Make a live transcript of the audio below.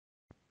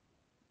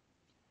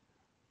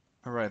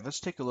All right, let's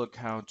take a look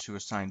how to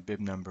assign bib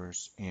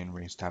numbers in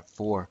RaceTab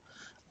 4.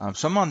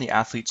 So I'm on the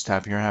Athletes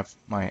tab here. I have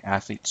my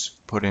athletes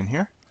put in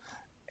here.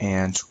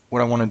 And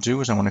what I want to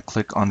do is I want to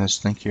click on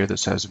this link here that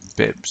says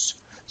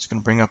bibs. It's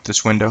going to bring up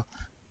this window.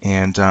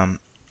 And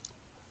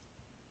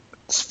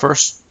let's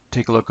first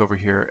take a look over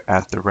here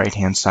at the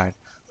right-hand side.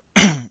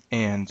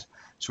 And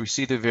so we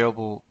see the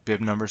available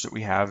bib numbers that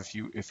we have.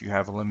 If you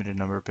have a limited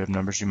number of bib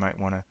numbers, you might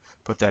want to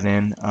put that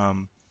in.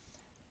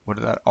 What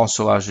that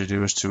also allows you to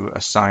do is to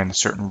assign a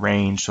certain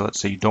range. So let's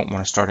say you don't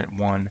want to start at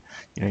 1,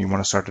 you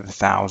want to start at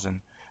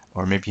 1,000,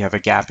 or maybe you have a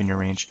gap in your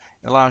range.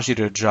 It allows you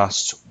to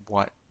adjust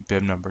what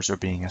bib numbers are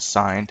being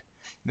assigned.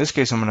 In this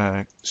case, I'm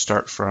going to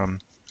start from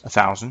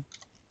 1,000,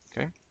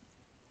 okay?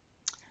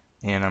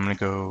 And I'm going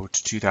to go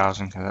to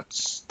 2,000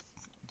 because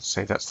let's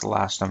say that's the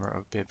last number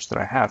of bibs that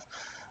I have.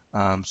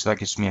 So that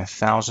gives me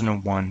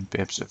 1,001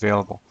 bibs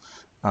available.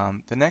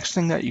 The next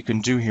thing that you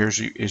can do here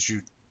is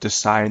you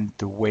decide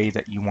the way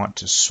that you want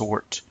to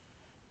sort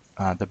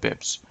the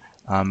bibs.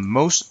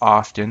 Most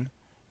often,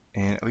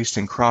 and at least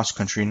in cross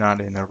country, not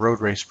in a road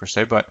race per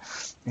se, but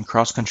in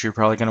cross country, you're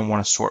probably going to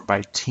want to sort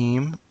by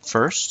team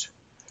first,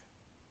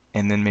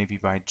 and then maybe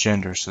by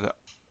gender,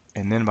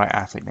 and then by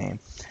athlete name.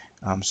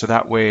 So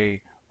that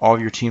way, all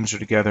of your teams are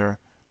together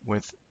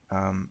with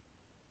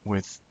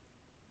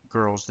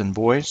girls than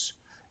boys,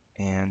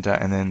 and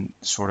then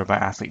sort of by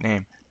athlete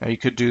name. Now you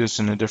could do this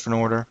in a different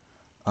order.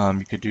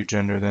 You could do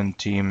gender then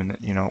team,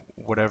 and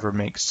whatever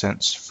makes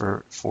sense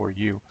for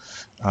you.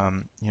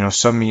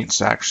 Some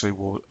meets actually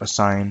will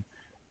assign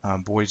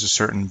boys a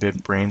certain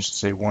bib range,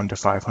 say 1 to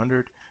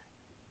 500,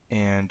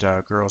 and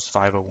girls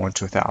 501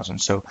 to 1,000.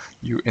 So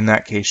in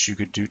that case, you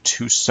could do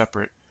two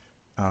separate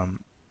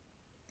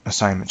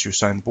assignments. You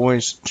assign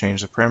boys,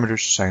 change the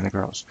parameters, assign the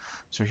girls.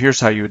 So here's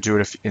how you would do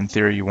it if in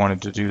theory you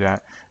wanted to do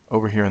that.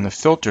 Over here on the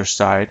filter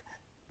side,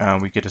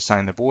 we could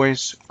assign the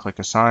boys, click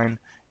assign,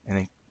 and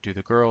then do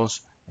the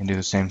girls and do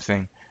the same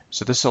thing.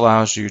 So this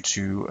allows you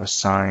to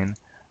assign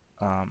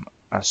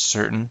a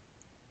certain,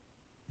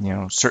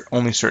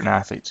 only certain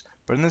athletes.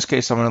 But in this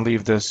case, I'm going to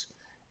leave this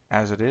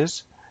as it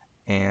is,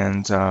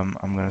 and I'm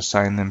going to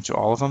assign them to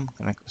all of them.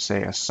 I'm going to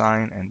say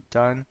assign and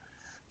done.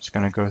 Just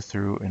going to go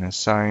through and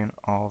assign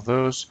all of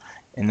those,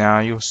 and now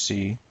you'll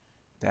see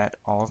that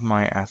all of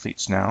my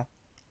athletes now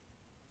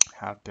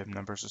have bib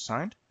numbers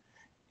assigned,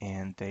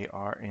 and they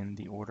are in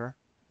the order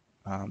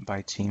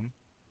by team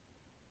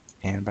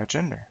and by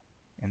gender,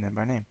 and then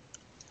by name.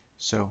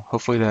 So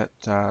hopefully that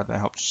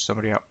helps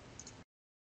somebody out.